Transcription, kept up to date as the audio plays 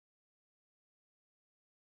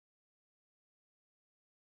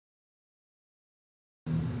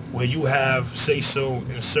where you have say-so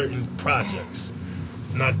in certain projects.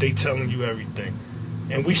 Not they telling you everything.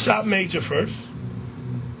 And we shop major first.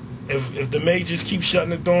 If the majors keep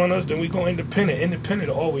shutting the door on us, then we go independent. Independent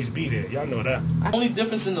will always be there. Y'all know that. The only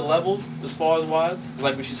difference in the levels, as far as wise, is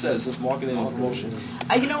like what she said, it's just marketing and promotion.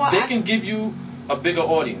 You know what? They can give you a bigger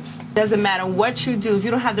audience. Doesn't matter what you do. If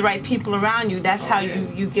you don't have the right people around you, that's how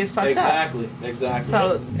you get fucked Exactly. up. Exactly.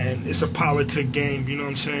 So, and it's a politic game, you know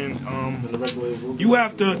what I'm saying? You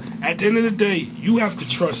have to, at the end of the day, you have to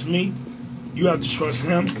trust me. You have to trust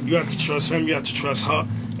him. You have to trust him. You have to trust her.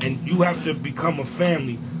 And you have to become a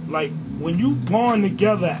family. Like, when you bond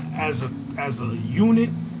together as a unit,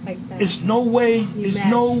 like it's no way, it's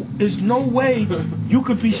no way you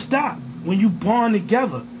could be stopped when you bond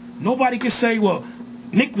together. Nobody can say, well,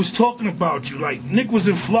 Nick was talking about you. Like, Nick was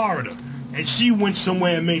in Florida, and she went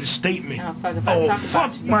somewhere and made a statement. Oh,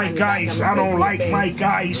 fuck Mike Ice. I don't like Mike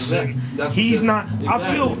Ice. And he's not.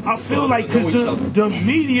 I feel like, because the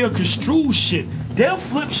media construes shit. They'll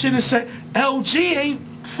flip shit and say, LG ain't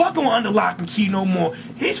fucking with Underlock and Key no more.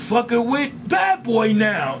 He's fucking with Bad Boy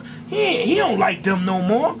now. He don't like them no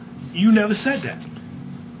more. You never said that.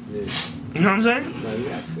 Yeah. You know what I'm saying? No, you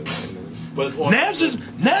actually right, man. But it's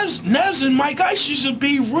Nevz and Mike Ice used to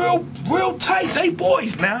be real tight. They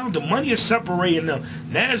boys now. The money is separating them.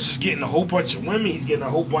 Nevz is getting a whole bunch of women. He's getting a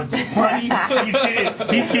whole bunch of money.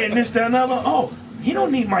 he's getting this, that, and other. Oh, he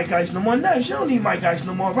don't need Mike Ice no more. Nevz, you don't need Mike Ice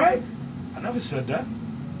no more, right? I never said that.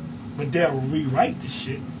 But they'll rewrite the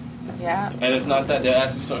shit. Yeah. And if not that, they'll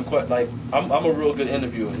ask you certain questions. Like, I'm a real good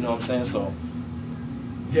interviewer, you know what I'm saying? So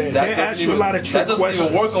yeah, they ask you a lot of trick questions. That doesn't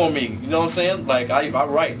even work on me, you know what I'm saying? Like, I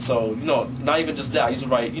write, so, you know, not even just that. I used to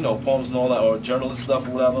write, you know, poems and all that, or journalist stuff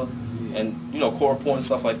or whatever, and, you know, core report and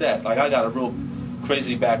stuff like that. Like, I got a real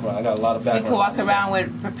crazy background. I got a lot of background. We can walk around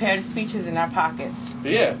with prepared speeches in our pockets.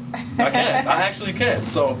 Yeah, I can. I actually can.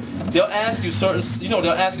 So they'll ask you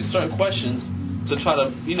certain questions to try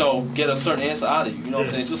to, you know, get a certain answer out of you. You know what I'm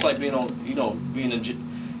saying? It's just like being on, you know, being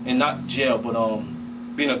in not jail, but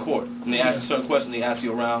being in court. And they ask you certain questions, they ask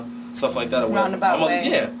you around, stuff like that. Roundabout way.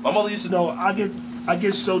 Yeah, my mother used to know. I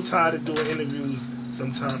get so tired of doing interviews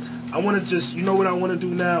sometimes. I want to just, you know what I want to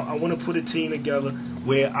do now? I want to put a team together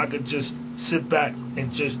where I could just sit back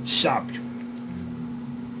and just shop you.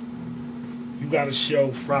 You got a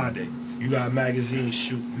show Friday. You got a magazine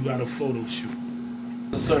shoot. You got a photo shoot.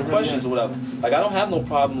 Certain questions or whatever. Like, I don't have no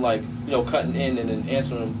problem, like, you know, cutting in and then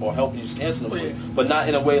answering them or helping you answer them for you. But not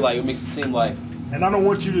in a way like it makes it seem like. And I don't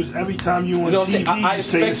want you to, every time you on TV, I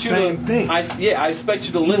say the same thing. I expect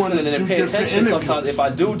you to listen and then pay attention sometimes. If I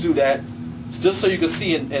do that, it's just so you can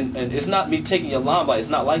see, and it's not me taking your limelight. It's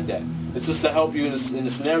not like that. It's just to help you in the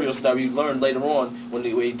scenario so that you learn later on when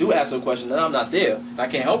you do ask a question, and I'm not there. I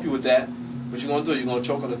can't help you with that. What you going to do? You going to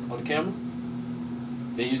choke on the camera?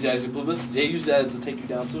 They use that as publicity. They use that to take you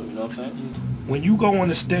down too. You know what I'm saying? When you go on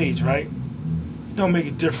the stage, right? It don't make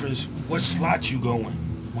a difference what slot you go in.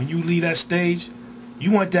 When you leave that stage,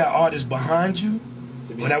 you want that artist behind you,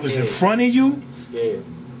 or that was in front of you. Scared.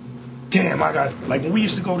 Damn, I got, like when we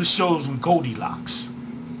used to go to shows with Goldilocks,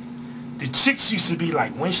 the chicks used to be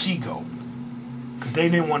like, when she go? Because they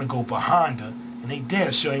didn't want to go behind her, and they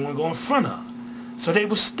damn sure ain't want to go in front of her. So they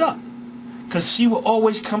were stuck. Because she would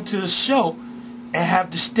always come to the show and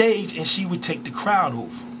have the stage, and she would take the crowd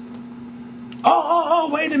over. Oh,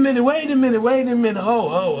 wait a minute.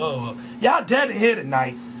 Oh. Y'all dead in here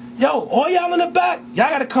tonight. Yo, all y'all in the back, y'all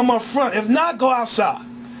got to come up front. If not, go outside.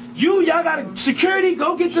 Y'all got to, security,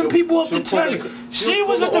 go get them people up the tent. She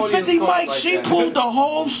was at the 50 mic. She pulled the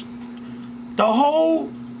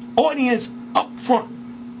whole audience up front.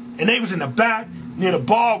 And they was in the back, near the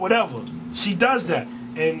bar, whatever. She does that.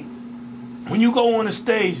 And when you go on the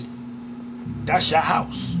stage, that's your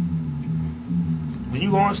house. When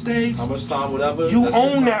you go on stage, how much time, whatever, you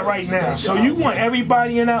own that right now. So you want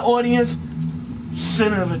everybody in that audience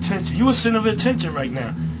center of attention. You a center of attention right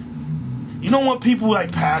now. You don't want people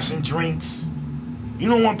like passing drinks. You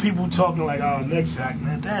don't want people talking like, oh, next act,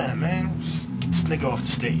 man, damn, man, just get this nigga off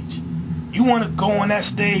the stage. You want to go on that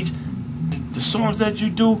stage, the songs that you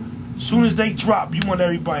do, as soon as they drop, you want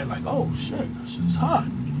everybody like, oh, shit, that shit's hot.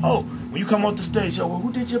 Oh, when you come off the stage, yo, well,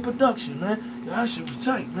 who did your production, man? Yo, that shit was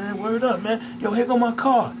tight, man. Word up, man. Yo, here go my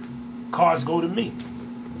card. Cards go to me.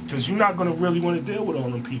 Because you're not going to really want to deal with all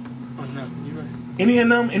them people. Oh, no, you're right. Any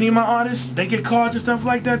of my artists, they get cards and stuff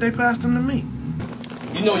like that, they pass them to me.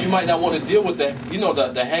 You know, you might not want to deal with that, you know,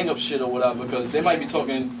 the hang-up shit or whatever, because they might be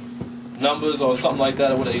talking numbers or something like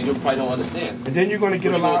that or whatever you probably don't understand. And then you're going to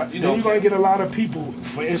get a lot, get a lot of people,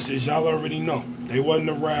 for instance, y'all already know, they wasn't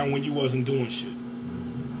around when you wasn't doing shit.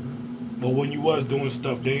 But when you was doing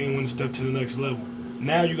stuff, they ain't want to step to the next level.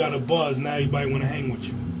 Now you got a buzz. Now everybody want to hang with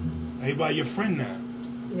you. Everybody your friend now.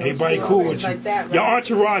 Everybody cool with you. Like that, right? Your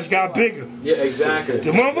entourage got bigger. Yeah, exactly.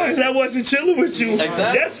 The motherfuckers that wasn't chilling with you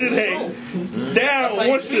yesterday, now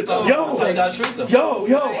wants to,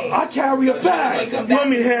 yo, I carry a bag. You want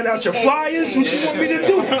me to hand out your flyers? What you want me to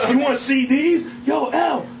do? You want CDs? Yo,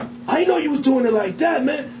 L, I didn't know you was doing it like that,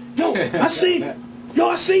 man. Yo, I seen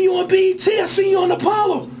you on BET. I seen you on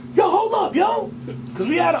Apollo. Yo, hold up, yo. Because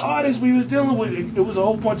we had an artist we was dealing with. It was a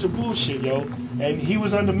whole bunch of bullshit, yo. And he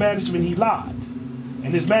was under management. He lied.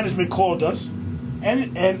 And his management called us,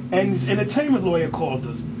 and his entertainment lawyer called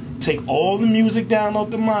us. Take all the music down off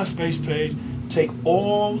the MySpace page. Take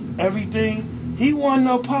everything. He won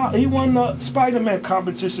the Spider-Man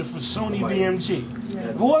competition for Sony BMG. If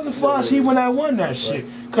it wasn't for us, he would not won that shit.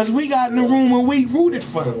 Cause we got in the room and we rooted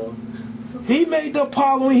for him. He made the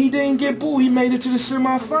Apollo and he didn't get booed. He made it to the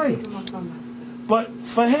semifinal. But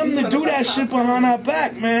for him to do that shit behind our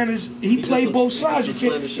back, man, he played both sides.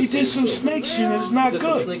 He did some snake shit. It's not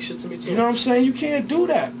good. You know what I'm saying? You can't do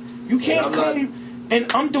that. You can't come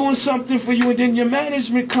and I'm doing something for you, and then your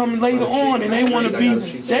management come later on and they want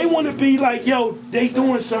to be like, yo, they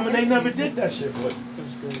doing something. They never did that shit for you.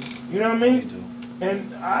 You know what I mean?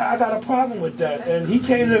 And I got a problem with that. And he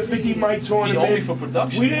came to the 50 mic tournament. Only for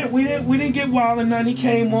production. We didn't get wild and none. He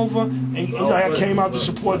came over and I came out to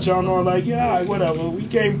support y'all and all like, yeah, all right, whatever. We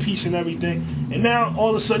gave him peace and everything. And now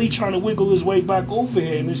all of a sudden he trying to wiggle his way back over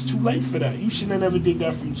here, and it's too late for that. You should have never did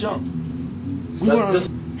that from jump.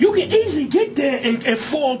 You can easily get there and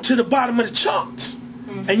fall to the bottom of the charts,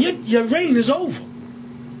 and your reign is over.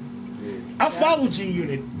 I followed G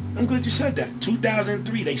Unit. I'm glad you said that.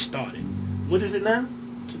 2003 they started. What is it now?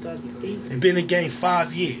 2008. It's been in the game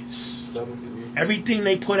 5 years. Everything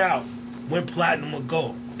they put out went platinum or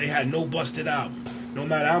gold. They had no busted album. No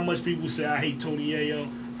matter how much people say I hate Tony Yayo,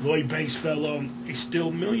 Lloyd Banks fell off, they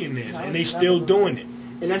still millionaires, and they still doing it.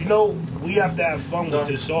 And that's we have to have fun with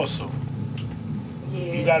this also.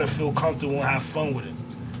 Yeah. You gotta feel comfortable and have fun with it.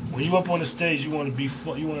 When you up on the stage, you want to be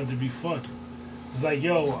fun. You want it to be fun. It's like,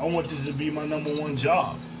 yo, I want this to be my #1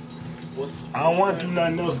 job. I don't want to do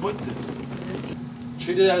nothing else but this.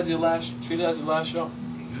 Treat it as your last show. Yeah.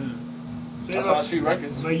 That's how I treat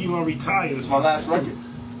records. It's like you gonna retire. It's my last record.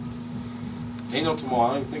 Ain't no tomorrow. I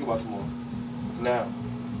don't even think about tomorrow. Now.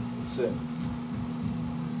 That's it.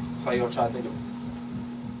 That's how you gonna try to think of it.